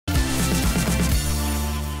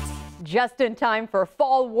Just in time for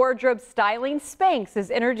fall wardrobe styling, Spanx is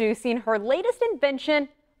introducing her latest invention,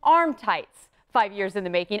 arm tights. 5 years in the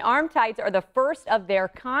making, arm tights are the first of their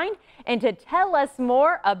kind. And to tell us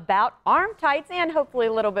more about arm tights and hopefully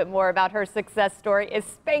a little bit more about her success story is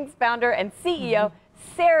Spanx founder and CEO,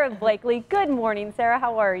 Sarah Blakely. Good morning, Sarah.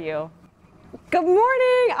 How are you? Good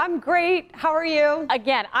morning. I'm great. How are you?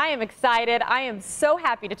 Again, I am excited. I am so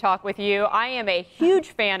happy to talk with you. I am a huge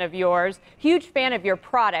fan of yours, huge fan of your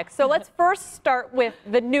products. So let's first start with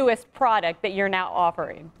the newest product that you're now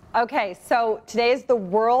offering. Okay, so today is the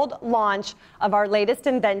world launch of our latest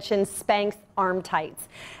invention, Spanx arm tights.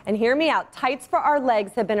 And hear me out, tights for our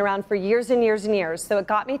legs have been around for years and years and years. So it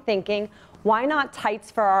got me thinking, why not tights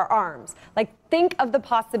for our arms? Like, think of the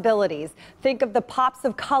possibilities. Think of the pops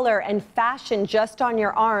of color and fashion just on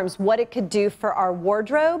your arms, what it could do for our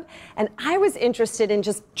wardrobe. And I was interested in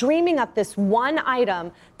just dreaming up this one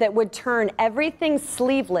item that would turn everything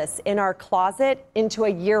sleeveless in our closet into a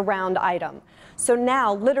year-round item. So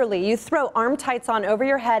now, literally, you throw arm tights on over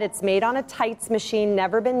your head. It's made on a tights machine,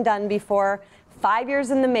 never been done before. 5 years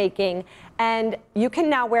in the making, and you can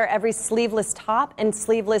now wear every sleeveless top and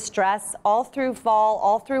sleeveless dress all through fall,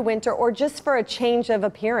 all through winter, or just for a change of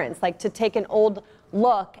appearance, like to take an old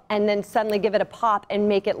look and then suddenly give it a pop and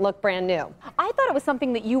make it look brand new. I thought it was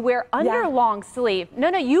something that you wear under long sleeve. No,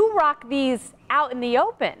 you rock these out in the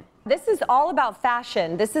open. This is all about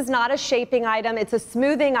fashion. This is not a shaping item. It's a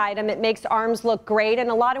smoothing item. It makes arms look great, and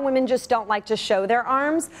a lot of women just don't like to show their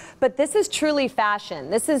arms, but this is truly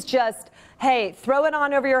fashion. This is just, hey, throw it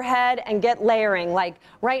on over your head and get layering. Like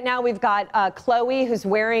right now we've got Chloe, who's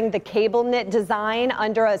wearing the cable knit design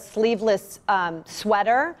under a sleeveless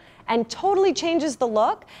sweater, and totally changes the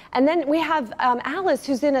look. And then we have Alice,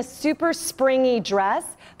 who's in a super springy dress,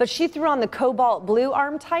 but she threw on the cobalt blue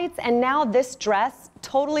arm tights, and now this dress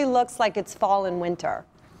totally looks like it's fall and winter.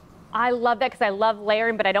 I love that because I love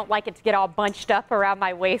layering, but I don't like it to get all bunched up around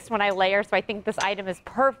my waist when I layer, so I think this item is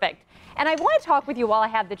perfect. And I want to talk with you while I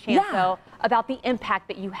have the chance, though, about the impact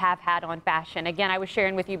that you have had on fashion. Again, I was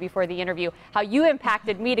sharing with you before the interview how you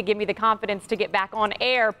impacted me to give me the confidence to get back on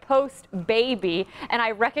air post-baby, and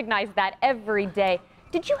I recognize that every day.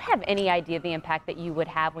 Did you have any idea the impact that you would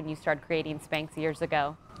have when you started creating Spanx years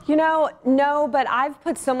ago? You know, no, but I've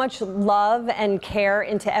put so much love and care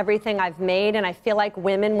into everything I've made, and I feel like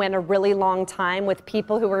women went a really long time with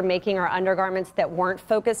people who were making our undergarments that weren't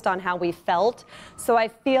focused on how we felt. So I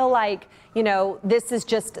feel like, you know, this is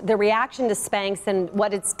just the reaction to Spanx and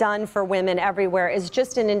what it's done for women everywhere is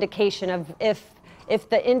just an indication of if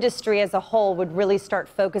the industry as a whole would really start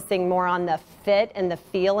focusing more on the fit and the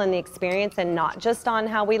feel and the experience and not just on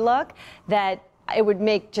how we look, that it would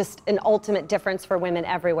make just an ultimate difference for women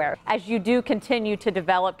everywhere. As you do continue to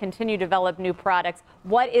develop new products,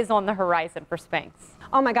 what is on the horizon for Spanx?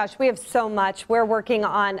 Oh my gosh, we have so much. We're working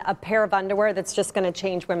on a pair of underwear that's just going to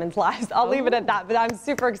change women's lives. I'll leave it at that, but I'm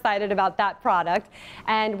super excited about that product.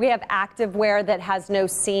 And we have activewear that has no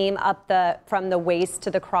seam up from the waist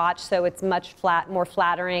to the crotch, so it's much more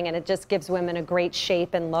flattering, and it just gives women a great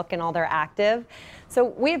shape and look in all their active. So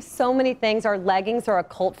we have so many things. Our leggings are a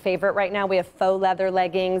cult favorite right now. We have faux leather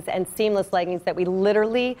leggings and seamless leggings that we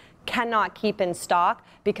literally cannot keep in stock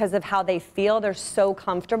because of how they feel. They're so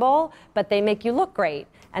comfortable, but they make you look great.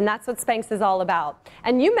 And that's what Spanx is all about.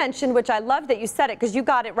 And you mentioned, which I love that you said it because you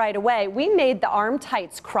got it right away, we made the arm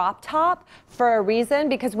tights crop top for a reason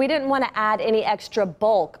because we didn't want to add any extra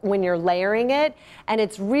bulk when you're layering it. And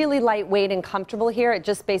it's really lightweight and comfortable here. It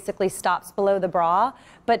just basically stops below the bra.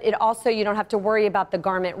 But it also, you don't have to worry about the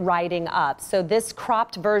garment riding up. So this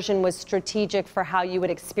cropped version was strategic for how you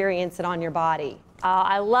would experience it on your body.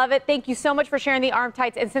 I love it. Thank you so much for sharing the arm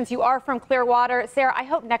tights. And since you are from Clearwater, Sarah, I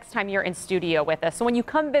hope next time you're in studio with us. So when you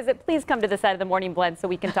come visit, please come to the side of the Morning Blend so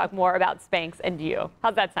we can talk more about Spanx and you.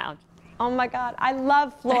 How's that sound? Oh my God, I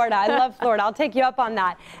love Florida. I love Florida. I'll take you up on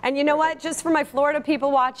that. And you know what? Just for my Florida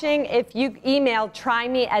people watching, if you email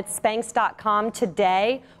tryme@spanx.com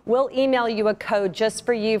today, we'll email you a code just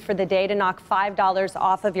for you for the day to knock $5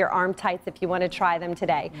 off of your arm tights if you want to try them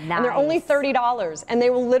today. Nice. And they're only $30, and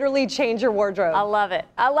they will literally change your wardrobe. I love it.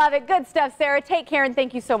 I love it. Good stuff, Sarah. Take care, and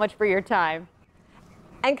thank you so much for your time.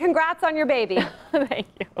 And congrats on your baby. Thank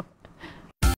you.